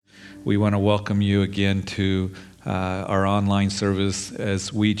We want to welcome you again to our online service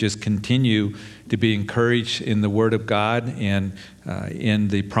as we just continue to be encouraged in the Word of God and in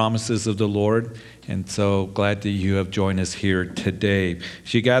the promises of the Lord. And so glad that you have joined us here today.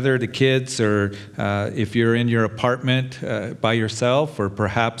 As you gather the kids, or if you're in your apartment by yourself, or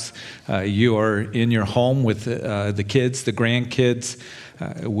perhaps you are in your home with the kids, the grandkids,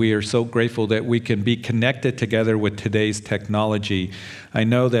 we are so grateful that we can be connected together with today's technology. I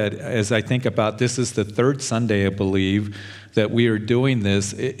know that as I think about this is the third Sunday, I believe, that we are doing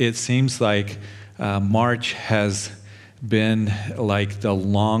this. It seems like March has been like the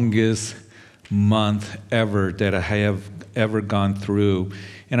longest month ever that I have ever gone through.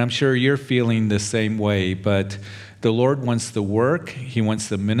 And I'm sure you're feeling the same way, but the Lord wants to work. He wants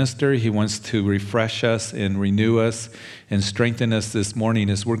to minister. He wants to refresh us and renew us and strengthen us this morning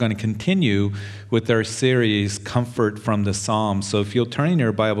as we're going to continue with our series, Comfort from the Psalms. So if you'll turn in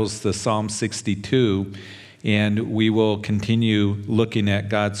your Bibles to Psalm 62, and we will continue looking at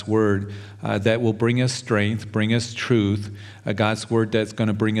God's Word that will bring us strength, bring us truth, God's Word that's going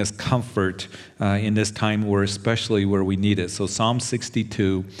to bring us comfort in this time especially where we need it. So Psalm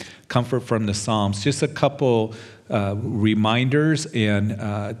 62, Comfort from the Psalms. Just a couple reminders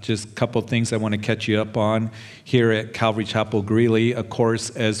and just a couple things I want to catch you up on here at Calvary Chapel Greeley. Of course,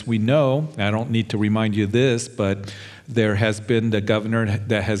 as we know, I don't need to remind you this, but there has been the governor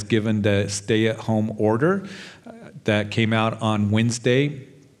that has given the stay-at-home order that came out on Wednesday.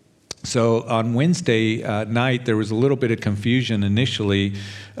 So on Wednesday night, there was a little bit of confusion initially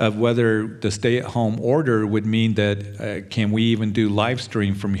of whether the stay-at-home order would mean that can we even do live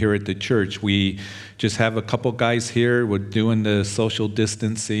stream from here at the church. We just have a couple guys here. We're doing the social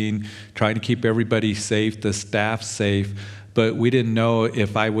distancing, trying to keep everybody safe, the staff safe. But we didn't know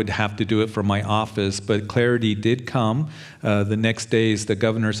if I would have to do it from my office. But clarity did come. The next days, the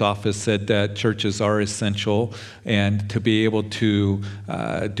governor's office said that churches are essential and to be able to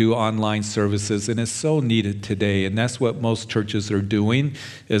do online services. And it's so needed today. And that's what most churches are doing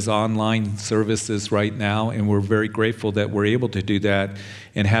is online services right now. And we're very grateful that we're able to do that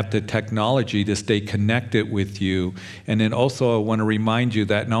and have the technology to stay connected with you. And then also I want to remind you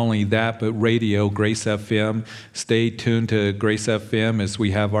that not only that, but radio, Grace FM, stay tuned to Grace FM as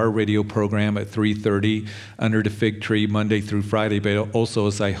we have our radio program at 3:30 under the fig tree Monday through Friday, but also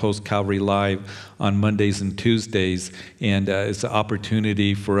as I host Calvary Live on Mondays and Tuesdays. And it's an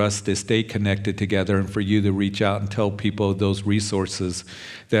opportunity for us to stay connected together and for you to reach out and tell people those resources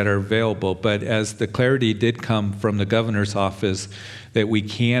that are available. But as the clarity did come from the governor's office, that we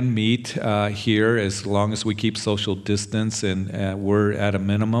can meet here as long as we keep social distance, and we're at a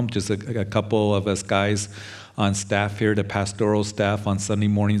minimum, just a couple of us guys on staff here, the pastoral staff on Sunday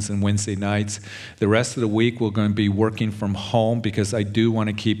mornings and Wednesday nights. The rest of the week, we're going to be working from home because I do want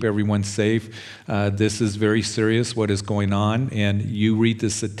to keep everyone safe. This is very serious, what is going on, and you read the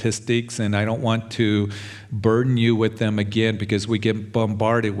statistics, and I don't want to burden you with them again because we get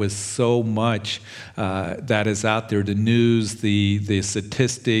bombarded with so much that is out there, the news, the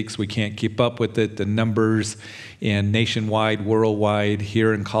statistics, we can't keep up with it, the numbers, and nationwide, worldwide,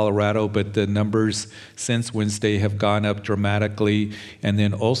 here in Colorado, but the numbers since Wednesday have gone up dramatically. And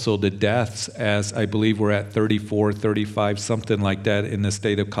then also the deaths, as I believe we're at 34, 35, something like that in the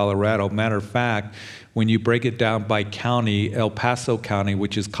state of Colorado. Matter of fact, when you break it down by county, El Paso County,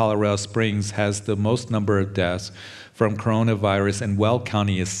 which is Colorado Springs, has the most number of deaths from coronavirus, and Weld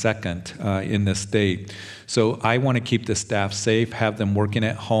County is second in the state. So I want to keep the staff safe, have them working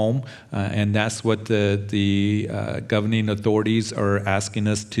at home, and that's what the governing authorities are asking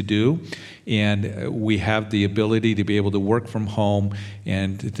us to do. And we have the ability to be able to work from home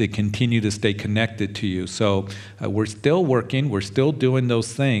and to continue to stay connected to you. So we're still working, we're still doing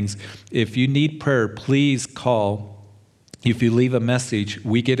those things. If you need prayer, please call. If you leave a message,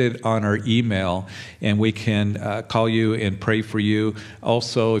 we get it on our email, and we can call you and pray for you.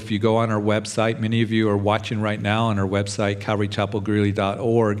 Also, if you go on our website, many of you are watching right now on our website,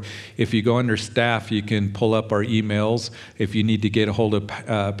 calvarychapelgreeley.org. If you go under staff, you can pull up our emails. If you need to get a hold of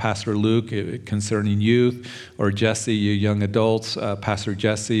Pastor Luke concerning youth, or Jesse, you young adults, Pastor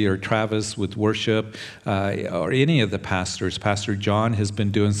Jesse or Travis with worship, or any of the pastors. Pastor John has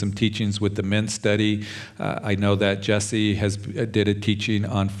been doing some teachings with the men's study. I know that Jesse did a teaching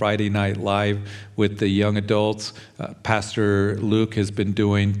on Friday Night Live with the young adults. Pastor Luke has been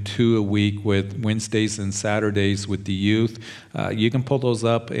doing 2 a week with Wednesdays and Saturdays with the youth. You can pull those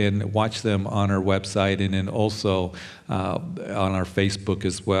up and watch them on our website, and then also on our Facebook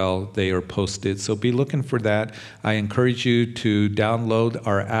as well. They are posted. So be looking for that. I encourage you to download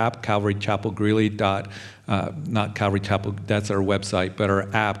our app, calvarychapelgreeley.org. not Calvary Chapel, that's our website, but our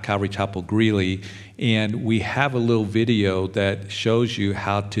app, Calvary Chapel Greeley. And we have a little video that shows you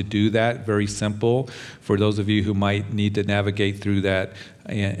how to do that, very simple, for those of you who might need to navigate through that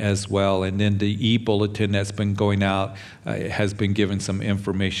as well. And then the e-bulletin that's been going out has been given some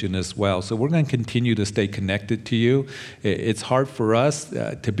information as well. So we're going to continue to stay connected to you. It's hard for us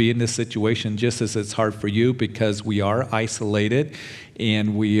to be in this situation, just as it's hard for you, because we are isolated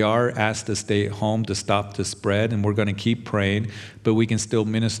and we are asked to stay at home to stop the spread, and we're going to keep praying, but we can still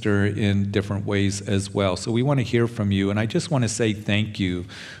minister in different ways as well. So we want to hear from you, and I just want to say thank you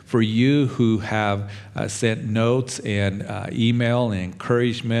for you who have sent notes and email and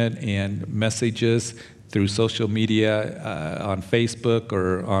encouragement and messages through social media, on Facebook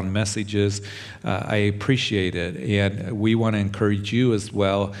or on messages. I appreciate it. And we want to encourage you as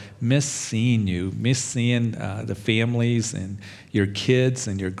well. Miss seeing you, miss seeing the families and your kids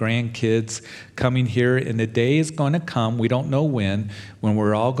and your grandkids coming here. And the day is going to come, we don't know when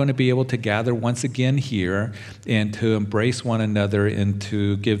we're all going to be able to gather once again here and to embrace one another and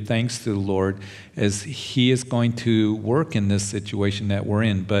to give thanks to the Lord as He is going to work in this situation that we're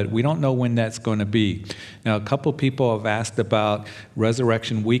in. But we don't know when that's going to be. Now, a couple people have asked about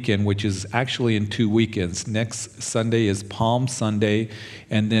Resurrection Weekend, which is actually in 2 weekends. Next Sunday is Palm Sunday,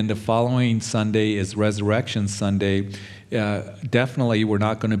 and then the following Sunday is Resurrection Sunday. Definitely we're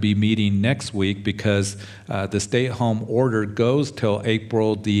not going to be meeting next week because the stay-at-home order goes till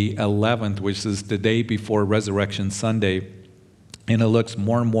April the 11th, which is the day before Resurrection Sunday. And it looks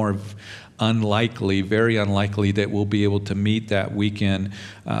more and more unlikely, very unlikely, that we'll be able to meet that weekend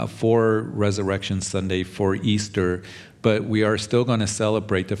for Resurrection Sunday, for Easter. But we are still going to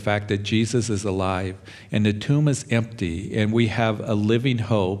celebrate the fact that Jesus is alive and the tomb is empty, and we have a living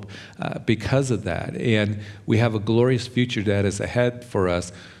hope because of that. And we have a glorious future that is ahead for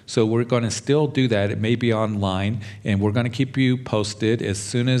us. So we're going to still do that. It may be online, and we're going to keep you posted as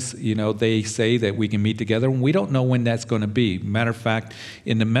soon as they say that we can meet together. And we don't know when that's going to be. Matter of fact,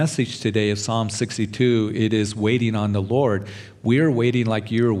 in the message today of Psalm 62, it is waiting on the Lord. We're waiting like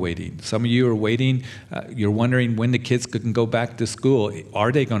you're waiting. Some of you are waiting. You're wondering when the kids can go back to school.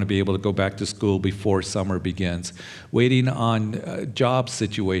 Are they going to be able to go back to school before summer begins? Waiting on job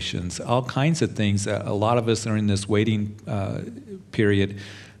situations, all kinds of things. A lot of us are in this waiting period.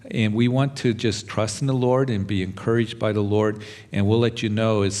 And we want to just trust in the Lord and be encouraged by the Lord. And we'll let you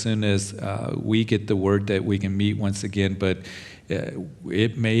know as soon as we get the word that we can meet once again. But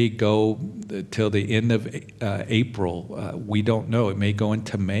it may go till the end of April. We don't know. It may go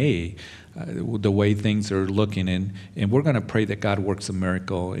into May, the way things are looking. And we're going to pray that God works a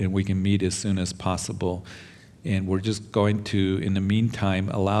miracle and we can meet as soon as possible. And we're just going to, in the meantime,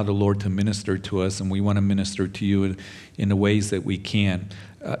 allow the Lord to minister to us, and we want to minister to you in the ways that we can.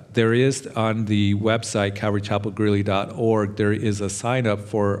 There is on the website, calvarychapelgreeley.org, there is a sign up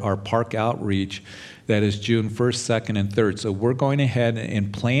for our park outreach that is June 1st, 2nd, and 3rd. So we're going ahead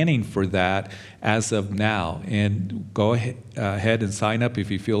and planning for that as of now. And go ahead and sign up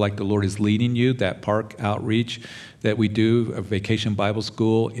if you feel like the Lord is leading you. That park outreach that we do, a vacation Bible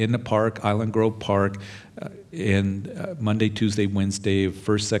school in the park, Island Grove Park, in Monday, Tuesday, Wednesday of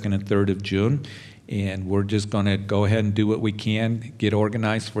 1st, 2nd, and 3rd of June. And we're just going to go ahead and do what we can, get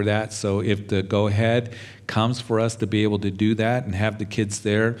organized for that. So if the go-ahead comes for us to be able to do that and have the kids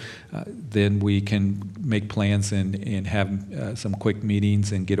there, then we can make plans and have some quick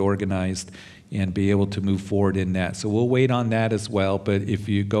meetings and get organized and be able to move forward in that. So we'll wait on that as well. But if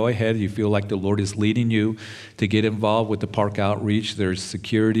you go ahead, you feel like the Lord is leading you to get involved with the park outreach, there's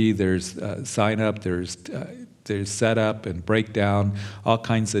security, there's sign up, there's setup and breakdown, all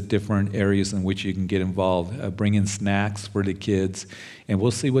kinds of different areas in which you can get involved. Bring in snacks for the kids, and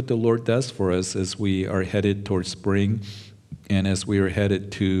we'll see what the Lord does for us as we are headed towards spring and as we are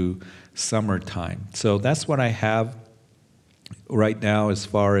headed to summertime. So that's what I have right now as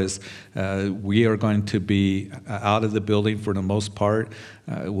far as we are going to be out of the building for the most part.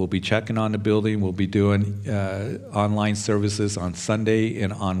 We'll be checking on the building. We'll be doing online services on Sunday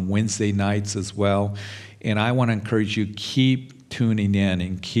and on Wednesday nights as well. And I want to encourage you, keep tuning in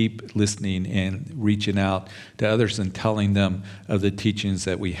and keep listening and reaching out to others and telling them of the teachings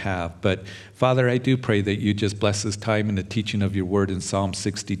that we have. But Father, I do pray that you just bless this time in the teaching of your word in Psalm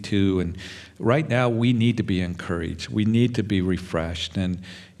 62. And right now we need to be encouraged. We need to be refreshed and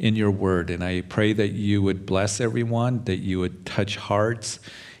in your word. And I pray that you would bless everyone, that you would touch hearts,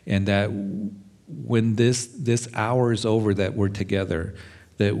 and that when this hour is over that we're together,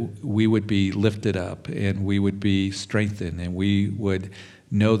 that we would be lifted up and we would be strengthened and we would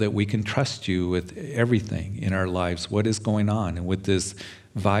know that we can trust you with everything in our lives, what is going on, and with this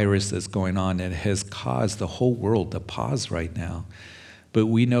virus that's going on that has caused the whole world to pause right now. But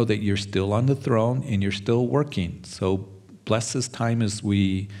we know that you're still on the throne and you're still working. So bless this time as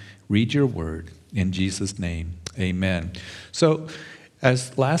we read your word. In Jesus' name, amen. So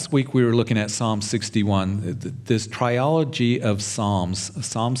as last week we were looking at Psalm 61, this trilogy of Psalms,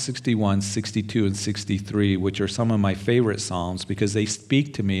 Psalm 61, 62, and 63, which are some of my favorite Psalms because they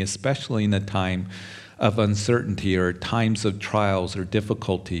speak to me, especially in the time of uncertainty or times of trials or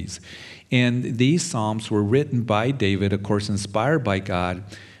difficulties. And these Psalms were written by David, of course, inspired by God,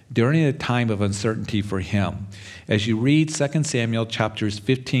 during a time of uncertainty for him. As you read 2 Samuel chapters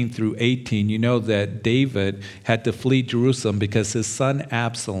 15 through 18, you know that David had to flee Jerusalem because his son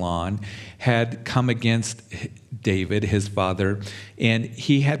Absalom had come against David, his father, and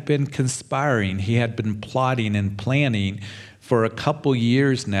he had been conspiring, he had been plotting and planning for a couple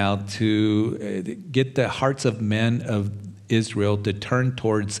years now to get the hearts of men of Israel to turn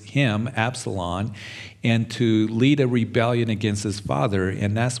towards him, Absalom, and to lead a rebellion against his father,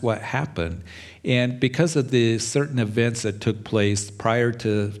 and that's what happened. And because of the certain events that took place prior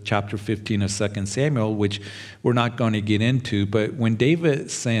to chapter 15 of 2 Samuel, which we're not going to get into, but when David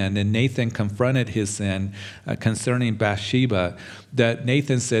sinned and Nathan confronted his sin concerning Bathsheba, that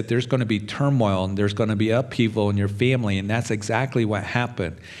Nathan said there's going to be turmoil and there's going to be upheaval in your family, and that's exactly what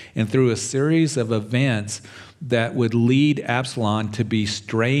happened. And through a series of events that would lead Absalom to be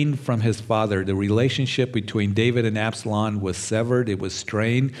strained from his father. The relationship between David and Absalom was severed. It was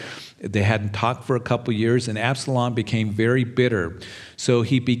strained. They hadn't talked for a couple years, and Absalom became very bitter. So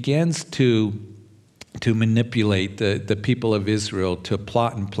he begins to manipulate the people of Israel, to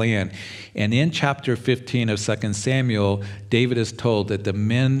plot and plan. And in chapter 15 of 2 Samuel, David is told that the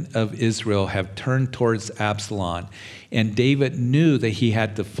men of Israel have turned towards Absalom. And David knew that he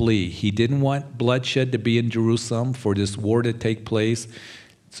had to flee. He didn't want bloodshed to be in Jerusalem for this war to take place.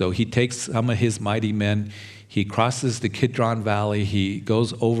 So he takes some of his mighty men. He crosses the Kidron Valley. He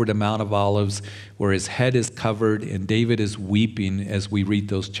goes over to Mount of Olives where his head is covered, and David is weeping as we read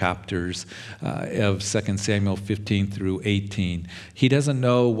those chapters of 2 Samuel 15 through 18. He doesn't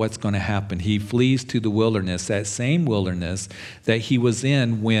know what's going to happen. He flees to the wilderness, that same wilderness that he was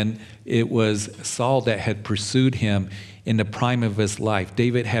in when it was Saul that had pursued him in the prime of his life.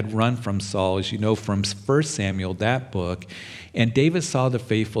 David had run from Saul, as you know, from 1 Samuel, that book. And David saw the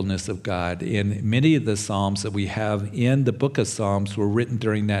faithfulness of God. And many of the Psalms that we have in the book of Psalms were written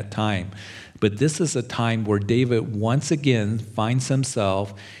during that time. But this is a time where David once again finds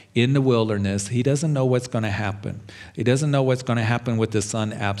himself in the wilderness. He doesn't know what's going to happen. He doesn't know what's going to happen with his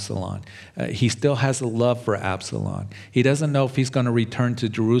son Absalom. He still has a love for Absalom. He doesn't know if he's going to return to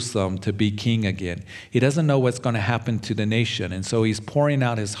Jerusalem to be king again. He doesn't know what's going to happen to the nation. And so he's pouring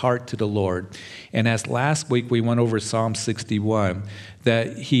out his heart to the Lord. And as last week we went over Psalm 61,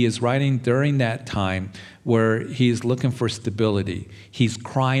 that he is writing during that time where he's looking for stability. He's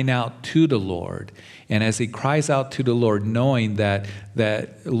crying out to the Lord. And as he cries out to the Lord, knowing that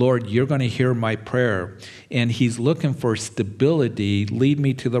Lord, you're going to hear my prayer, and he's looking for stability, lead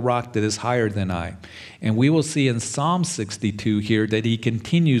me to the rock that is higher than I. And we will see in Psalm 62 here that he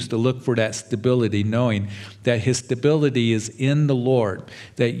continues to look for that stability, knowing that his stability is in the Lord,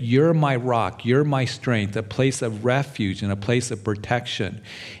 that you're my rock, you're my strength, a place of refuge and a place of protection.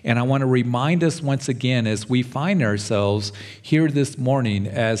 And I want to remind us once again, as we find ourselves here this morning,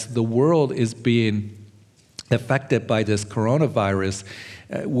 as the world is being affected by this coronavirus,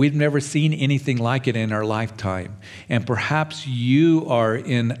 we've never seen anything like it in our lifetime. And perhaps you are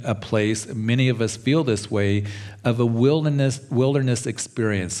in a place, many of us feel this way, of a wilderness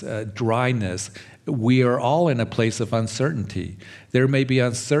experience, dryness. We are all in a place of uncertainty. There may be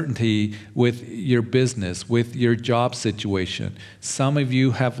uncertainty with your business, with your job situation. Some of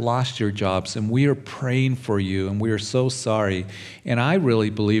you have lost your jobs, and we are praying for you, and we are so sorry. And I really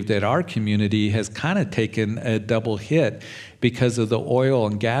believe that our community has kind of taken a double hit because of the oil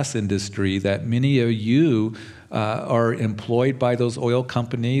and gas industry, that many of you are employed by those oil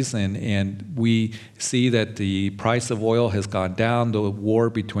companies, and we see that the price of oil has gone down, the war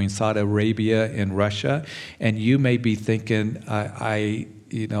between Saudi Arabia and Russia, and you may be thinking,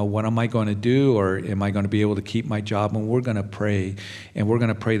 what am I going to do, or am I going to be able to keep my job? And we're going to pray, and we're going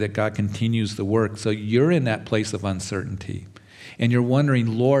to pray that God continues the work. So you're in that place of uncertainty, and you're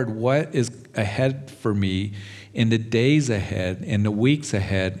wondering, Lord, what is ahead for me in the days ahead, in the weeks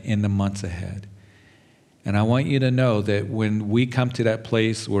ahead, in the months ahead? And I want you to know that when we come to that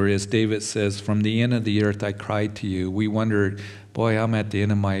place where, as David says, from the end of the earth I cried to you, we wonder, boy, I'm at the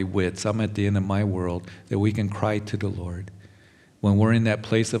end of my wits, I'm at the end of my world, that we can cry to the Lord when we're in that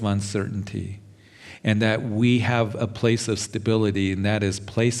place of uncertainty. and that we have a place of stability, and that is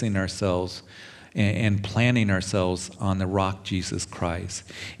placing ourselves and planting ourselves on the rock, Jesus Christ.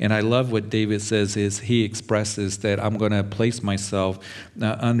 And I love what David says is he expresses that I'm going to place myself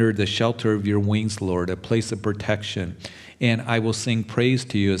under the shelter of your wings, Lord, a place of protection. And I will sing praise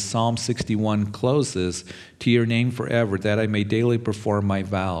to you, as Psalm 61 closes, to your name forever, that I may daily perform my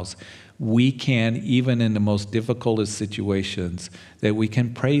vows. We can, even in the most difficult of situations, that we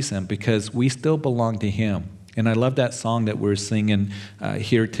can praise him because we still belong to him. And I love that song that we're singing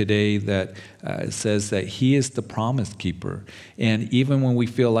here today that says that he is the promise keeper. And even when we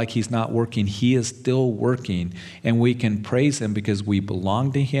feel like he's not working, he is still working. And we can praise him because we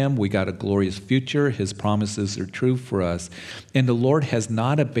belong to him. We got a glorious future. His promises are true for us. And the Lord has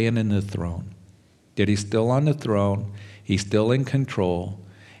not abandoned the throne. That he's still on the throne. He's still in control.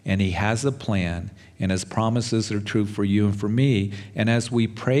 And he has a plan, and his promises are true for you and for me. And as we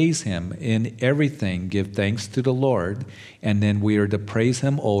praise him in everything, give thanks to the Lord, and then we are to praise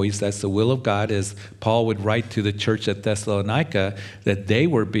him always. That's the will of God, as Paul would write to the church at Thessalonica, that they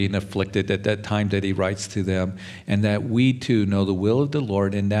were being afflicted at that time that he writes to them, and that we too know the will of the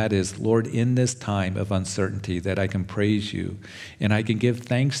Lord, and that is, Lord, in this time of uncertainty, that I can praise you, and I can give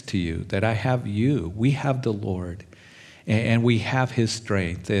thanks to you, that I have you. We have the Lord. And we have his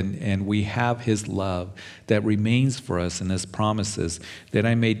strength, and we have his love that remains for us in his promises, that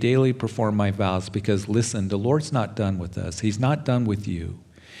I may daily perform my vows. Because listen, the Lord's not done with us. He's not done with you.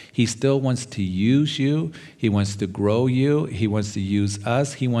 He still wants to use you. He wants to grow you. He wants to use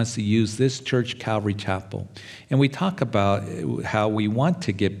us. He wants to use this church, Calvary Chapel. And we talk about how we want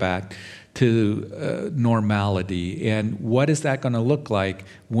to get back to normality. And what is that going to look like?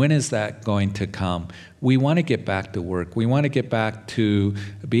 When is that going to come? We want to get back to work. We want to get back to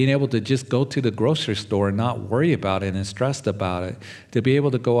being able to just go to the grocery store and not worry about it and stressed about it, to be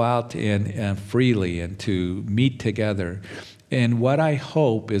able to go out and freely and to meet together. And what I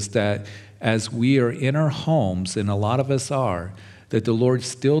hope is that as we are in our homes, and a lot of us are, that the Lord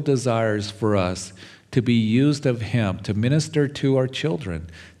still desires for us to be used of him, to minister to our children,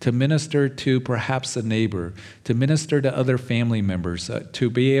 to minister to perhaps a neighbor, to minister to other family members, to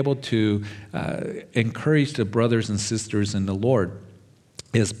be able to encourage the brothers and sisters in the Lord.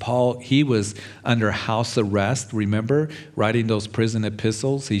 As Paul, he was under house arrest, remember, writing those prison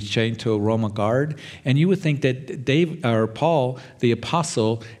epistles. He's chained to a Roman guard. And you would think that Paul, the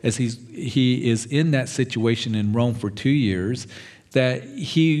apostle, as he is in that situation in Rome for 2 years, that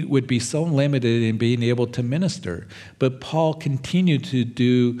he would be so limited in being able to minister. But Paul continued to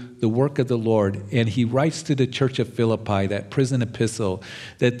do the work of the Lord, and he writes to the church of Philippi, that prison epistle,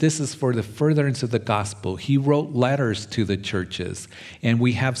 that this is for the furtherance of the gospel. He wrote letters to the churches, and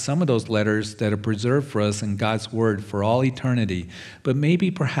we have some of those letters that are preserved for us in God's word for all eternity. But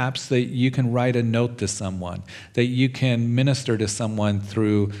maybe perhaps that you can write a note to someone, that you can minister to someone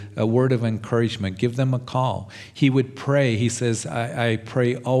through a word of encouragement, give them a call. He would pray. He says, I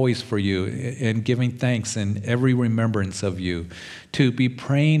pray always for you, and giving thanks in every remembrance of you, to be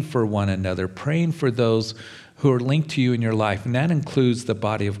praying for one another, praying for those who are linked to you in your life, and that includes the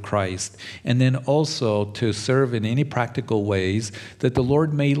body of Christ. And then also to serve in any practical ways that the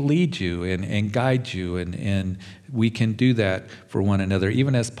Lord may lead you and guide you, and we can do that for one another.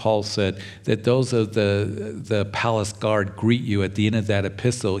 Even as Paul said, that those of the palace guard greet you at the end of that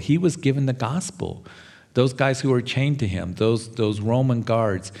epistle, he was given the gospel. Those guys who were chained to him, those Roman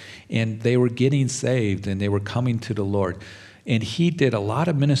guards, and they were getting saved and they were coming to the Lord. And he did a lot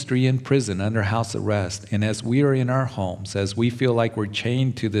of ministry in prison under house arrest. And as we are in our homes, as we feel like we're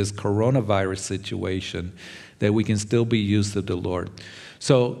chained to this coronavirus situation, that we can still be used of the Lord.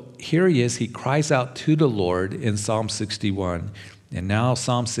 So here he is. He cries out to the Lord in Psalm 61. And now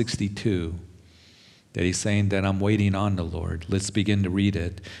Psalm 62. That he's saying that I'm waiting on the Lord. Let's begin to read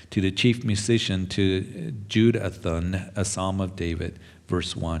it. To the chief musician, to Jeduthun, a psalm of David,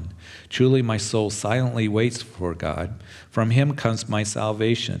 verse 1. Truly my soul silently waits for God. From him comes my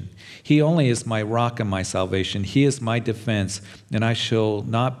salvation. He only is my rock and my salvation. He is my defense, and I shall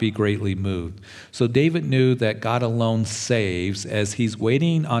not be greatly moved. So David knew that God alone saves, as he's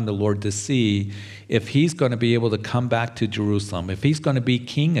waiting on the Lord to see if he's going to be able to come back to Jerusalem, if he's going to be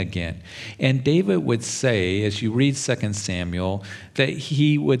king again. And David would say, as you read 2 Samuel, that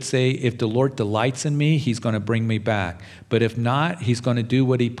he would say, if the Lord delights in me, he's going to bring me back. But if not, he's going to do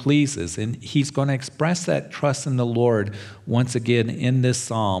what he pleases. And he's going to express that trust in the Lord once again in this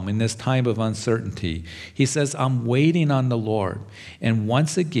psalm, in this time of uncertainty. He says, I'm waiting on the Lord. And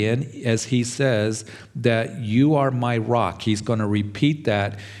once again, as he says that you are my rock, he's going to repeat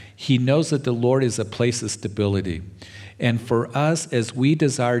that. He knows that the Lord is a place of stability. And for us, as we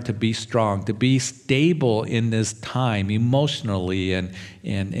desire to be strong, to be stable in this time, emotionally and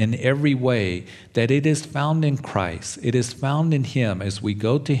in every way, that it is found in Christ. It is found in Him. As we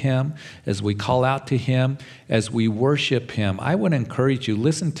go to Him, as we call out to Him, as we worship Him, I would encourage you,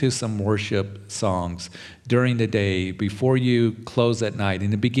 listen to some worship songs during the day, before you close at night,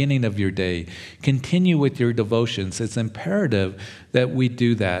 in the beginning of your day. Continue with your devotions. It's imperative that we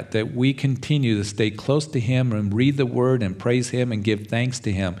do that we continue to stay close to Him and read the Word and praise Him and give thanks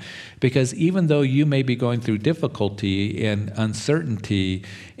to Him. Because even though you may be going through difficulty and uncertainty,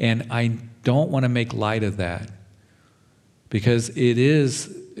 and I don't want to make light of that, because it is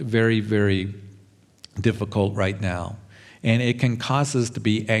very, very difficult right now. And it can cause us to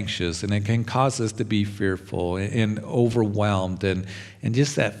be anxious, and it can cause us to be fearful and overwhelmed, and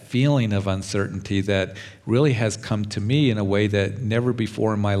just that feeling of uncertainty that really has come to me in a way that never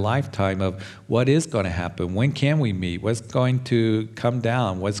before in my lifetime, of what is going to happen, when can we meet, what's going to come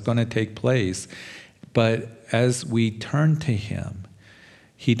down, what's going to take place. But as we turn to Him,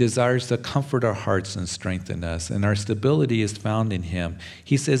 He desires to comfort our hearts and strengthen us, and our stability is found in Him.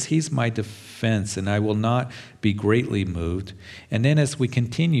 He says, He's my defense, and I will not be greatly moved. And then as we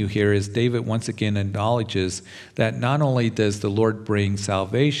continue here, as David once again acknowledges that not only does the Lord bring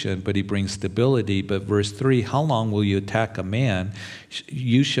salvation, but He brings stability. But verse 3, how long will you attack a man?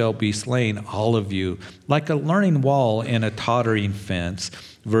 You shall be slain, all of you, like a leaning wall and a tottering fence.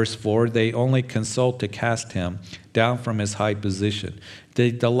 Verse 4, they only consult to cast him down from his high position. They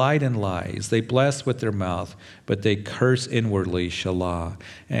delight in lies. They bless with their mouth, but they curse inwardly. Shelah.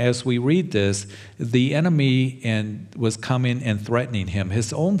 As we read this, the enemy was coming and threatening him.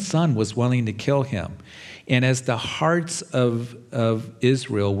 His own son was willing to kill him. And as the hearts of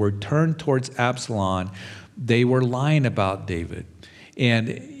Israel were turned towards Absalom, they were lying about David.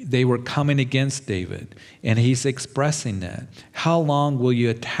 And they were coming against David. And he's expressing that. How long will you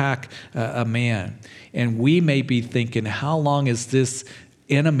attack a man? And we may be thinking, how long is this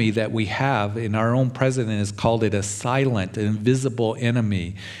enemy that we have? And our own president has called it a silent, invisible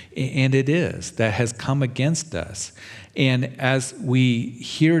enemy. And it is, that has come against us. And as we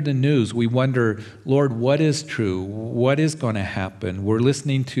hear the news, we wonder, Lord, what is true? What is going to happen? We're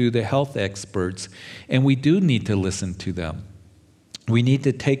listening to the health experts, and we do need to listen to them. We need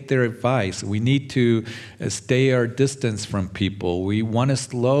to take their advice. We need to stay our distance from people. We want to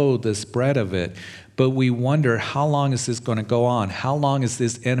slow the spread of it. But we wonder, how long is this going to go on? How long is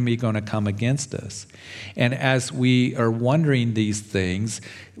this enemy going to come against us? And as we are wondering these things,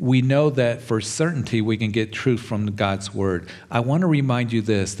 we know that for certainty we can get truth from God's Word. I want to remind you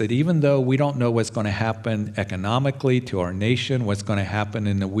this, that even though we don't know what's going to happen economically to our nation, what's going to happen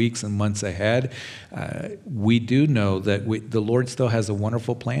in the weeks and months ahead, we do know that the Lord still has a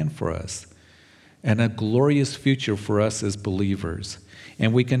wonderful plan for us and a glorious future for us as believers.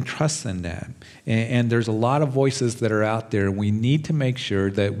 And we can trust in that. And there's a lot of voices that are out there. And we need to make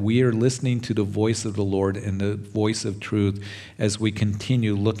sure that we are listening to the voice of the Lord and the voice of truth as we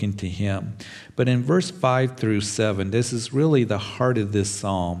continue looking to Him. But in verse 5 through 7, this is really the heart of this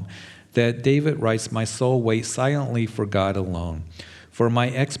psalm, that David writes, my soul waits silently for God alone. For my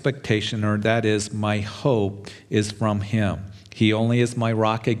expectation, or that is my hope, is from Him. He only is my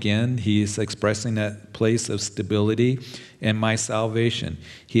rock again. He is expressing that place of stability and my salvation.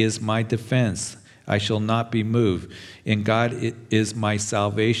 He is my defense. I shall not be moved. In God it is my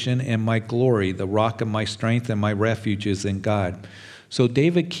salvation and my glory. The rock of my strength and my refuge is in God. So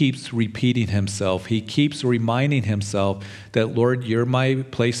David keeps repeating himself. He keeps reminding himself that, Lord, you're my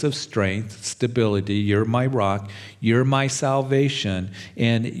place of strength, stability. You're my rock. You're my salvation.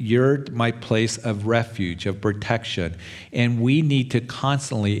 And you're my place of refuge, of protection. And we need to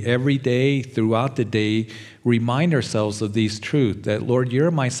constantly, every day, throughout the day, remind ourselves of these truths, that, Lord,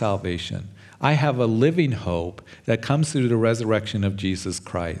 you're my salvation. I have a living hope that comes through the resurrection of Jesus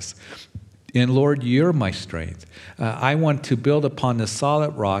Christ. And Lord, you're my strength. I want to build upon the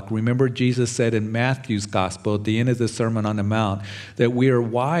solid rock. Remember, Jesus said in Matthew's gospel at the end of the Sermon on the Mount that we are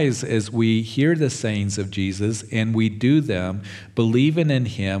wise as we hear the sayings of Jesus and we do them, believing in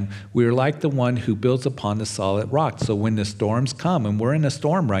Him. We're like the one who builds upon the solid rock. So when the storms come, and we're in a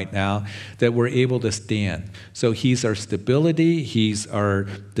storm right now, that we're able to stand. So He's our stability. He's our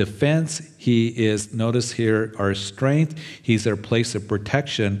defense. He is, notice here, our strength. He's our place of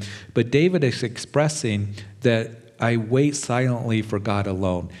protection. But David is expressing that I wait silently for God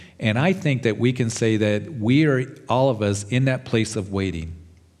alone. And I think that we can say that we are, all of us, in that place of waiting.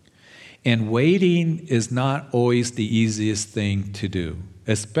 And waiting is not always the easiest thing to do.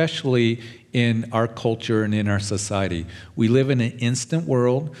 especially in our culture and in our society. We live in an instant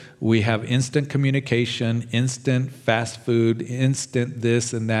world. We have instant communication, instant fast food, instant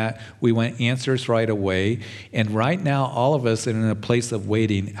this and that. We want answers right away. And right now, all of us are in a place of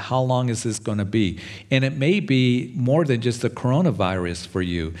waiting. How long is this going to be? And it may be more than just the coronavirus for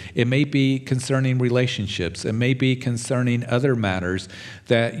you. It may be concerning relationships. It may be concerning other matters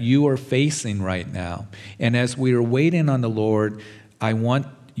that you are facing right now. And as we are waiting on the Lord, I want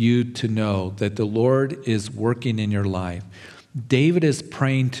you to know that the Lord is working in your life. David is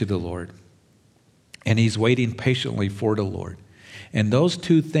praying to the Lord, and he's waiting patiently for the Lord. And those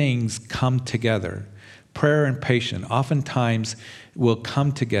two things come together. Prayer and patience oftentimes will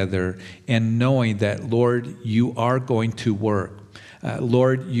come together, and knowing that, Lord, you are going to work.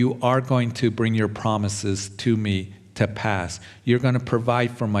 Lord, you are going to bring your promises to me to pass. You're going to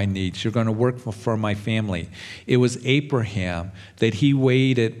provide for my needs. You're going to work for my family. It was Abraham that he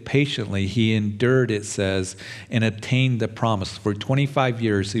waited patiently. He endured, it says, and obtained the promise. For 25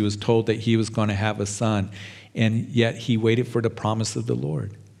 years, he was told that he was going to have a son, and yet he waited for the promise of the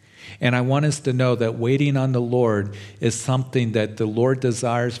Lord. And I want us to know that waiting on the Lord is something that the Lord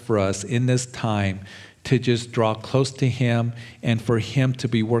desires for us in this time, to just draw close to him and for him to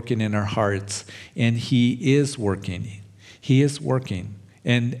be working in our hearts. And he is working. He is working.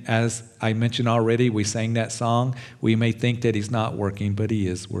 And as I mentioned already, we sang that song. We may think that he's not working, but he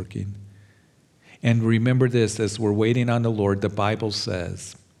is working. And remember this, as we're waiting on the Lord, the Bible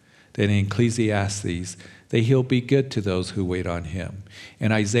says that in Ecclesiastes, that he'll be good to those who wait on him.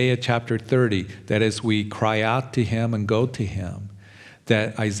 In Isaiah chapter 30, that as we cry out to him and go to him,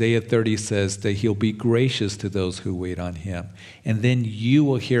 that Isaiah 30 says that he'll be gracious to those who wait on him. And then you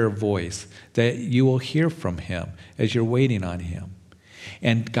will hear a voice, that you will hear from him as you're waiting on him.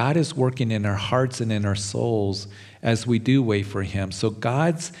 And God is working in our hearts and in our souls as we do wait for him. So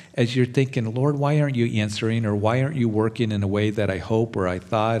as you're thinking, Lord, why aren't you answering, or why aren't you working in a way that I hope or I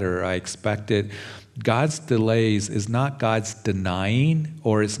thought or I expected? God's delays is not God's denying,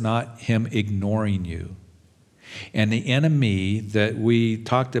 or it's not him ignoring you. And the enemy that we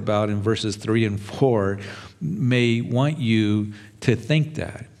talked about in verses 3 and 4 may want you to think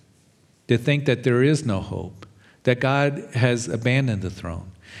that there is no hope, that God has abandoned the throne.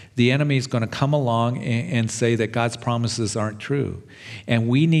 The enemy is going to come along and say that God's promises aren't true. And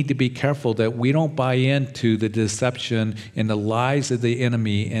we need to be careful that we don't buy into the deception and the lies of the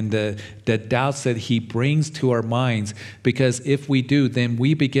enemy and the doubts that he brings to our minds, because if we do, then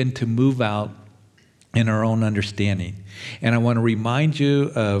we begin to move out in our own understanding. And I want to remind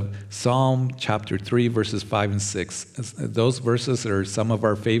you of Psalm chapter 3, verses 5 and 6. Those verses are some of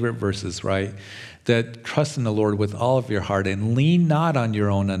our favorite verses, right? That trust in the Lord with all of your heart and lean not on your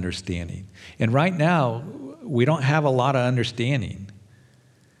own understanding. And right now, we don't have a lot of understanding.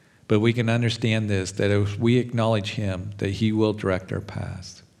 But we can understand this, that if we acknowledge him, that he will direct our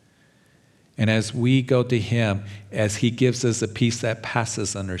paths. And as we go to him, as he gives us a peace that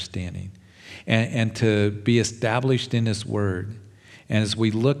passes understanding, and to be established in his word. And as we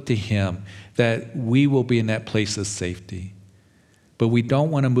look to him, that we will be in that place of safety. But we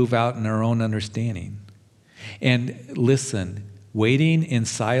don't want to move out in our own understanding. And listen, waiting in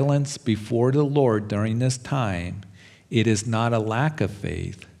silence before the Lord during this time, it is not a lack of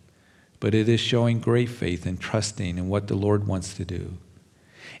faith, but it is showing great faith and trusting in what the Lord wants to do.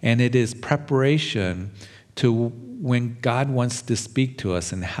 And it is preparation to when God wants to speak to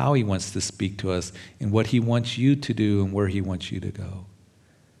us and how he wants to speak to us and what he wants you to do and where he wants you to go.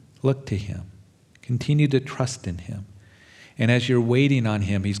 Look to him. Continue to trust in him. And as you're waiting on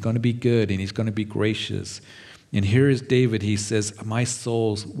him, he's going to be good and he's going to be gracious. And here is David. He says, my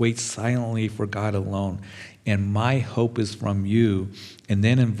soul waits silently for God alone, and my hope is from you. And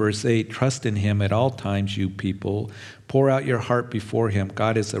then in verse 8, trust in him at all times, you people. Pour out your heart before him.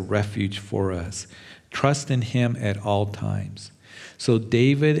 God is a refuge for us. Trust in him at all times. So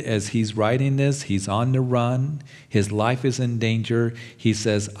David, as he's writing this, he's on the run. His life is in danger. He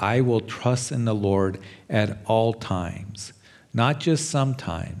says, I will trust in the Lord at all times. Not just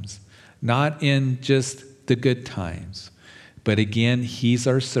sometimes. Not in just the good times. But again, he's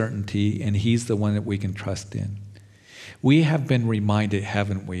our certainty, and he's the one that we can trust in. We have been reminded,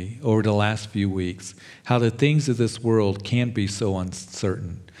 haven't we, over the last few weeks, how the things of this world can be so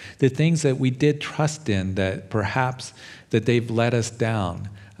uncertain. The things that we did trust in, that perhaps that they've let us down.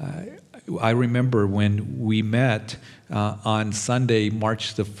 I remember when we met on Sunday,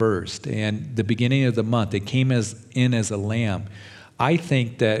 March the 1st, and the beginning of the month, it came in as a lamb. I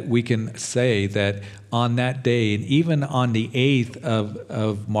think that we can say that on that day, and even on the 8th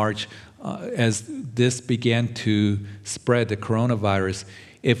of March, as this began to spread, the coronavirus,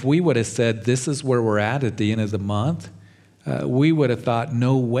 if we would have said this is where we're at the end of the month, we would have thought,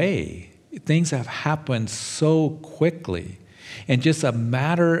 no way. Things have happened so quickly. In just a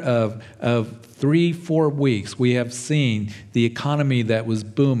matter of 3-4 weeks, we have seen the economy that was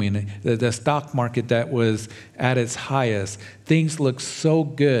booming, the stock market that was at its highest. Things looked so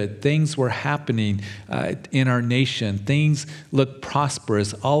good. Things were happening in our nation. Things looked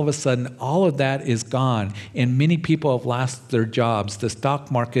prosperous. All of a sudden, all of that is gone, and many people have lost their jobs. The stock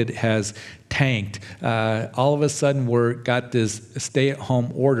market has tanked. All of a sudden, we're got this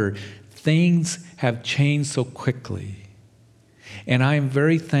stay-at-home order. Things have changed so quickly. And I am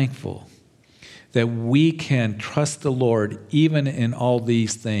very thankful that we can trust the Lord even in all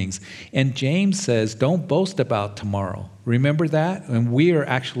these things. And James says, don't boast about tomorrow. Remember that? And we are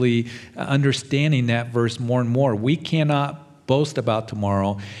actually understanding that verse more and more. We cannot boast about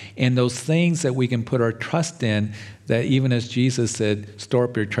tomorrow. And those things that we can put our trust in, that even as Jesus said, store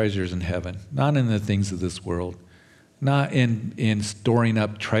up your treasures in heaven, not in the things of this world. Not in storing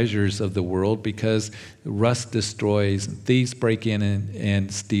up treasures of the world, because rust destroys, thieves break in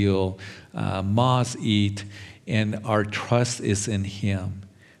and steal, moths eat, and our trust is in Him.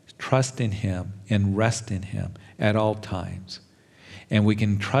 Trust in Him and rest in Him at all times. And we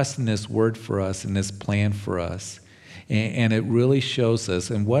can trust in this word for us and this plan for us. And it really shows us.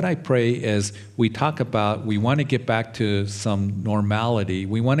 And what I pray as we talk about, we want to get back to some normality.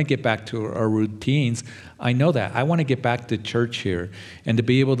 We want to get back to our routines. I know that. I want to get back to church here and to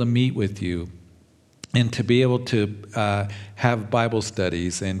be able to meet with you and to be able to have Bible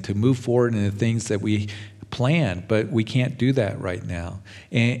studies and to move forward in the things that we plan, but we can't do that right now.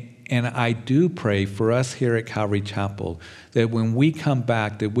 And I do pray for us here at Calvary Chapel that when we come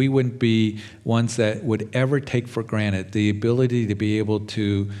back, that we wouldn't be ones that would ever take for granted the ability to be able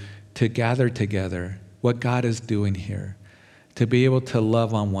to gather together, what God is doing here, to be able to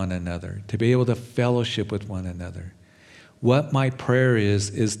love on one another, to be able to fellowship with one another. What my prayer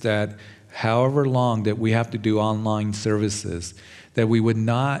is that however long that we have to do online services, that we would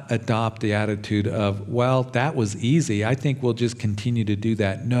not adopt the attitude of, well, that was easy, I think we'll just continue to do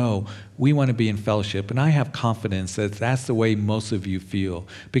that. No, we want to be in fellowship. And I have confidence that that's the way most of you feel.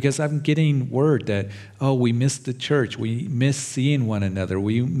 Because I'm getting word that, oh, we miss the church. We miss seeing one another.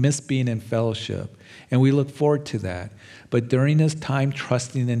 We miss being in fellowship. And we look forward to that. But during this time,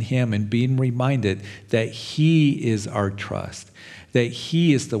 trusting in Him and being reminded that He is our trust, that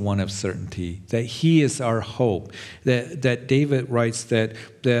He is the one of certainty, that He is our hope, that David writes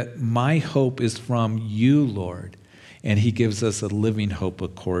that my hope is from you, Lord. And He gives us a living hope,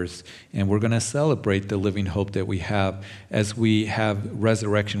 of course. And we're going to celebrate the living hope that we have as we have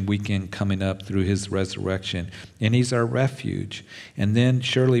Resurrection Weekend coming up through His resurrection. And He's our refuge. And then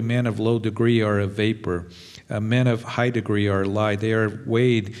surely men of low degree are a vapor. Men of high degree are light. They are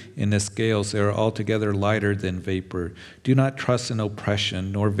weighed in the scales. They are altogether lighter than vapor. Do not trust in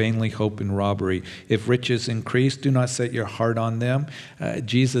oppression, nor vainly hope in robbery. If riches increase, do not set your heart on them.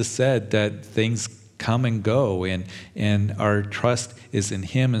 Jesus said that things come and go, and our trust is in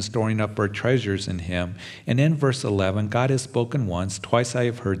Him and storing up our treasures in Him. And in verse 11, God has spoken once, twice I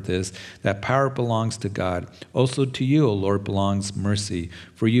have heard this, that power belongs to God. Also to you, O Lord, belongs mercy,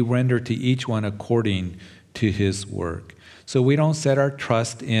 for you render to each one according to his work. So we don't set our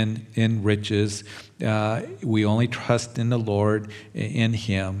trust in riches. We only trust in the Lord, in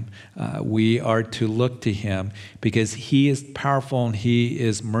Him. We are to look to Him because He is powerful and He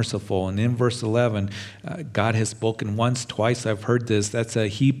is merciful. And in verse 11, God has spoken once, twice. I've heard this. That's a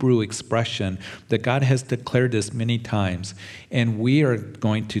Hebrew expression that God has declared this many times. And we are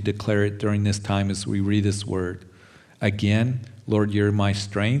going to declare it during this time as we read His word. Again, Lord, you're my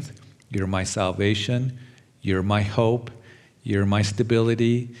strength. You're my salvation. You're my hope. You're my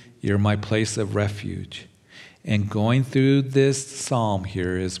stability. You're my place of refuge. And going through this psalm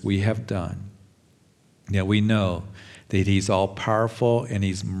here as we have done, now we know that He's all powerful and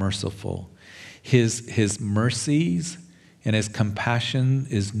He's merciful. His mercies and His compassion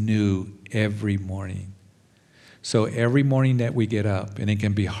is new every morning. So every morning that we get up, and it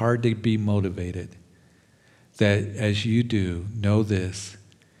can be hard to be motivated, that as you do, know this,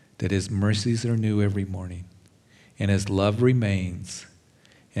 that His mercies are new every morning. And His love remains,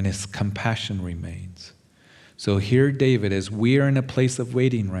 and His compassion remains. So here, David, as we are in a place of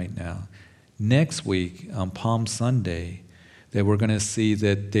waiting right now, next week on Palm Sunday, that we're going to see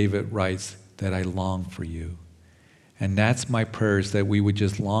that David writes that I long for you. And that's my prayer, is that we would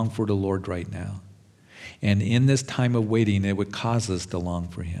just long for the Lord right now. And in this time of waiting, it would cause us to long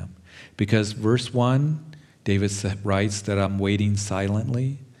for Him. Because verse 1, David writes that I'm waiting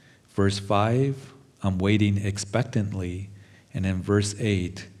silently. Verse 5, I'm waiting expectantly. And in verse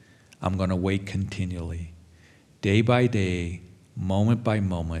 8, I'm going to wait continually. Day by day, moment by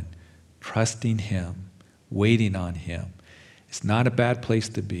moment, trusting Him, waiting on Him. It's not a bad place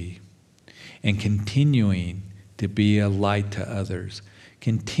to be. And continuing to be a light to others.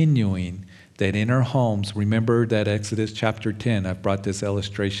 Continuing that in our homes, remember that Exodus chapter 10, I've brought this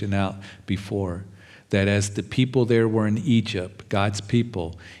illustration out before, that as the people there were in Egypt, God's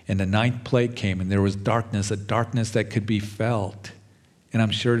people, and the ninth plague came and there was darkness, a darkness that could be felt. And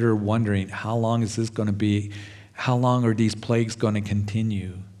I'm sure they're wondering, how long is this going to be? How long are these plagues going to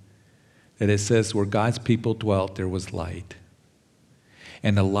continue? That it says where God's people dwelt, there was light.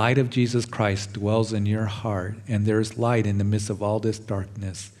 And the light of Jesus Christ dwells in your heart, and there's light in the midst of all this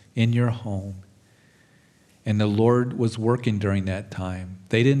darkness in your home. And the Lord was working during that time.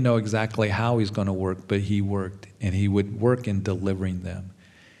 They didn't know exactly how He's going to work, but He worked, and He would work in delivering them.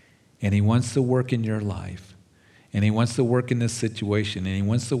 And He wants to work in your life, and He wants to work in this situation, and He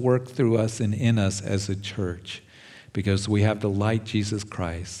wants to work through us and in us as a church, because we have the light, Jesus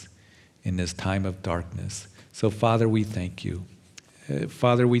Christ, in this time of darkness. So, Father, we thank You.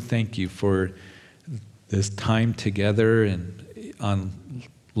 Father, we thank You for this time together and on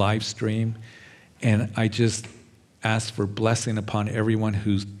live stream. And I just ask for blessing upon everyone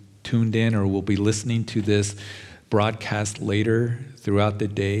who's tuned in or will be listening to this broadcast later throughout the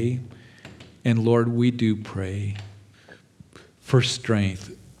day. And Lord, we do pray for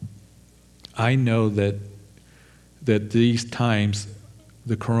strength. I know that these times,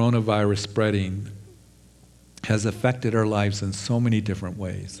 the coronavirus spreading has affected our lives in so many different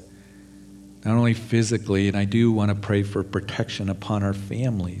ways. Not only physically, and I do want to pray for protection upon our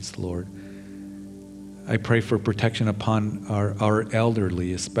families, Lord. I pray for protection upon our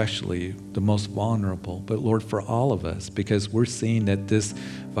elderly, especially the most vulnerable, but Lord, for all of us, because we're seeing that this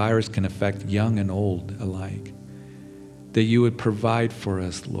virus can affect young and old alike. That You would provide for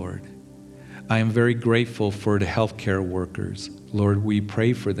us, Lord. I am very grateful for the healthcare workers. Lord, we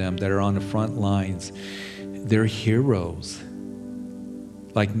pray for them that are on the front lines. They're heroes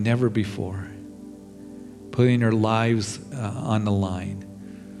like never before, putting their lives on the line,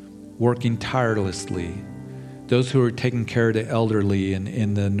 working tirelessly. Those who are taking care of the elderly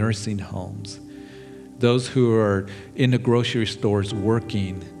in the nursing homes, those who are in the grocery stores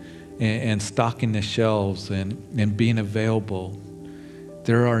working and stocking the shelves and being available.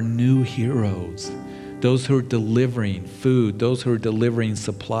 There are new heroes. Those who are delivering food, those who are delivering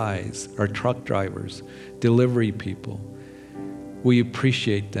supplies, our truck drivers, delivery people. We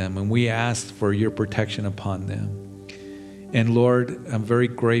appreciate them and we ask for Your protection upon them. And Lord, I'm very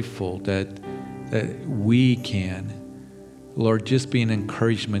grateful that we can, Lord, just be an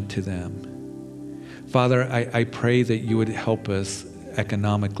encouragement to them. Father, I pray that You would help us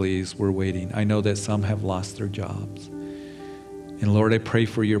economically as we're waiting. I know that some have lost their jobs. And Lord, I pray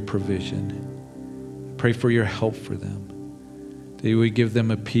for Your provision. Pray for Your help for them. That You would give them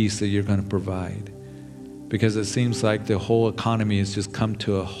a peace that You're going to provide. Because it seems like the whole economy has just come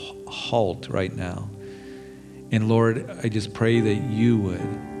to a halt right now. And Lord, I just pray that You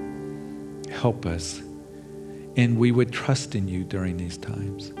would help us and we would trust in You during these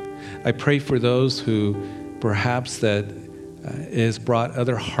times. I pray for those who perhaps that has brought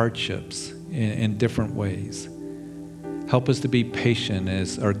other hardships in different ways. Help us to be patient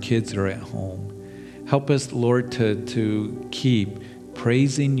as our kids are at home. Help us, Lord, to keep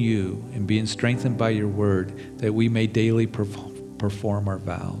praising You and being strengthened by Your word, that we may daily perform our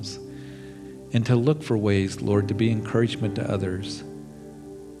vows. And to look for ways, Lord, to be encouragement to others.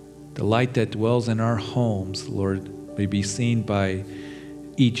 The light that dwells in our homes, Lord, may be seen by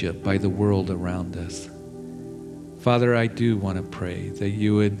Egypt, by the world around us. Father, I do want to pray that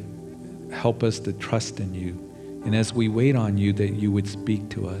You would help us to trust in You. And as we wait on You, that You would speak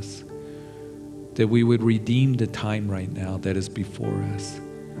to us. That we would redeem the time right now that is before us.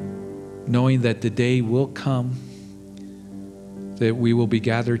 Knowing that the day will come that we will be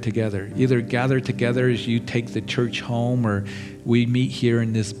gathered together. Either gathered together as You take the church home, or we meet here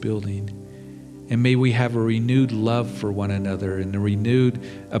in this building. And may we have a renewed love for one another and a renewed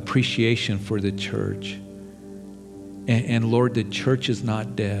appreciation for the church. And Lord, the church is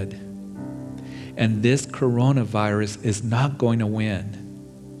not dead. And this coronavirus is not going to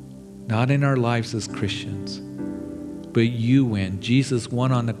win. Not in our lives as Christians, but You win. Jesus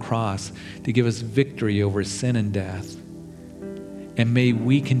won on the cross to give us victory over sin and death. And may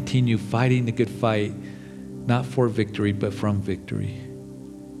we continue fighting the good fight, not for victory, but from victory.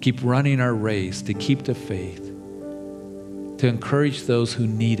 Keep running our race, to keep the faith, to encourage those who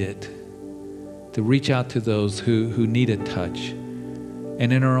need it, to reach out to those who need a touch,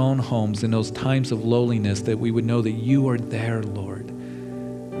 And in our own homes, in those times of lowliness, that we would know that you are there, Lord.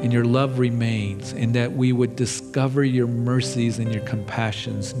 And your love remains, and that we would discover your mercies and your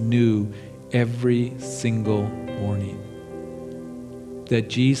compassions new every single morning. That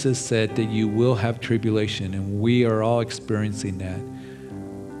Jesus said that you will have tribulation, and we are all experiencing that.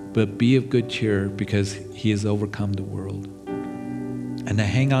 But be of good cheer, because he has overcome the world. And to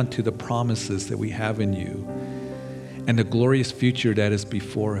hang on to the promises that we have in you and the glorious future that is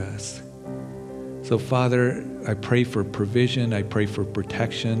before us. So, Father, I pray for provision. I pray for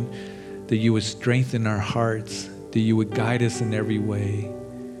protection, that you would strengthen our hearts, that you would guide us in every way,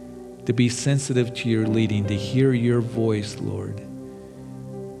 to be sensitive to your leading, to hear your voice, Lord.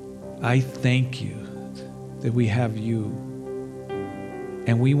 I thank you that we have you,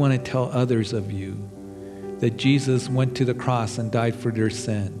 and we want to tell others of you, that Jesus went to the cross and died for their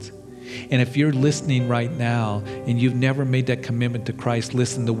sins. And if you're listening right now and you've never made that commitment to Christ,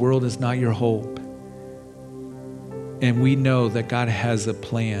 listen, the world is not your hope. And we know that God has a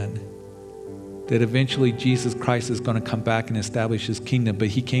plan, that eventually Jesus Christ is going to come back and establish his kingdom, but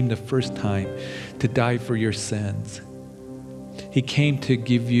he came the first time to die for your sins. He came to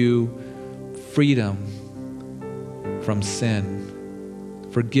give you freedom from sin,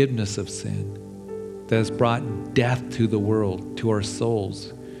 forgiveness of sin, that has brought death to the world, to our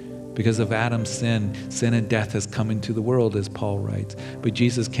souls. Because of Adam's sin, sin and death has come into the world, as Paul writes. But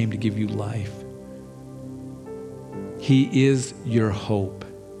Jesus came to give you life. He is your hope.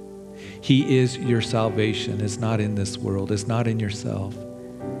 He is your salvation. It's not in this world. It's not in yourself.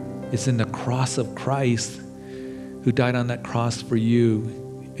 It's in the cross of Christ, who died on that cross for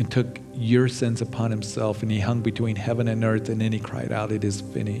you and took your sins upon himself. And he hung between heaven and earth, and then he cried out, "It is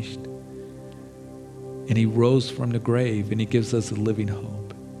finished." And he rose from the grave, and he gives us a living hope.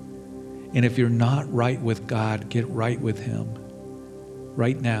 And if you're not right with God, get right with him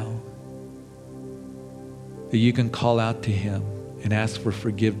right now. That you can call out to him and ask for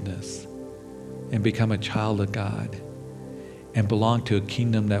forgiveness and become a child of God and belong to a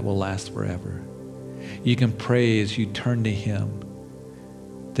kingdom that will last forever. You can pray as you turn to him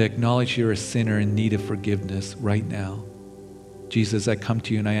to acknowledge you're a sinner in need of forgiveness right now. Jesus, I come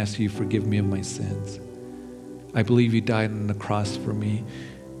to you and I ask you to forgive me of my sins. I believe you died on the cross for me.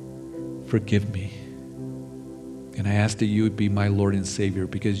 Forgive me. And I ask that you would be my Lord and Savior,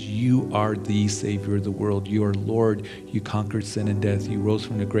 because you are the Savior of the world. You are Lord. You conquered sin and death. You rose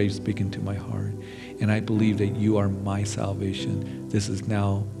from the grave, speaking to my heart. And I believe that you are my salvation. This is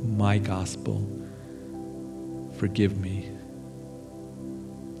now my gospel. Forgive me.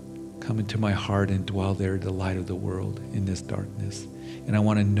 Come into my heart and dwell there, the light of the world in this darkness. And I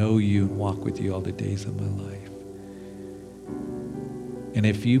want to know you and walk with you all the days of my life. And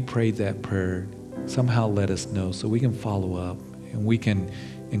if you prayed that prayer, somehow let us know so we can follow up and we can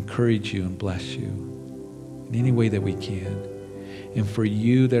encourage you and bless you in any way that we can. And for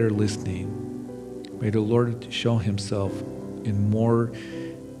you that are listening, may the Lord show himself more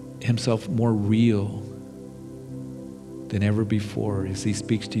real than ever before as he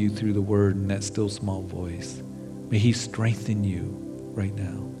speaks to you through the word in that still small voice. May he strengthen you right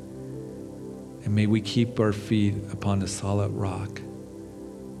now. And may we keep our feet upon the solid rock.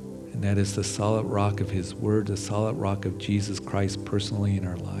 And that is the solid rock of his word, the solid rock of Jesus Christ personally in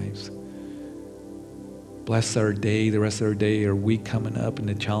our lives. Bless our day, the rest of our day, our week coming up, and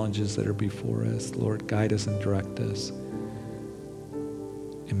the challenges that are before us. Lord, guide us and direct us.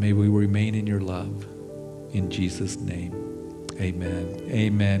 And may we remain in your love. In Jesus' name, amen.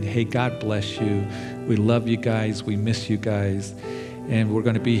 Amen. Hey, God bless you. We love you guys. We miss you guys. And we're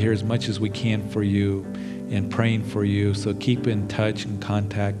going to be here as much as we can for you and praying for you. So keep in touch and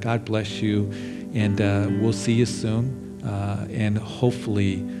contact. God bless you. And we'll see you soon. And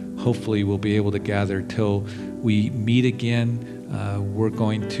hopefully we'll be able to gather till we meet again. We're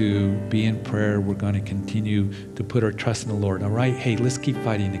going to be in prayer. We're going to continue to put our trust in the Lord. All right? Hey, let's keep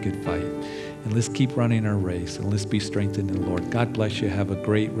fighting the good fight. And let's keep running our race. And let's be strengthened in the Lord. God bless you. Have a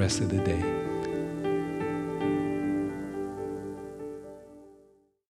great rest of the day.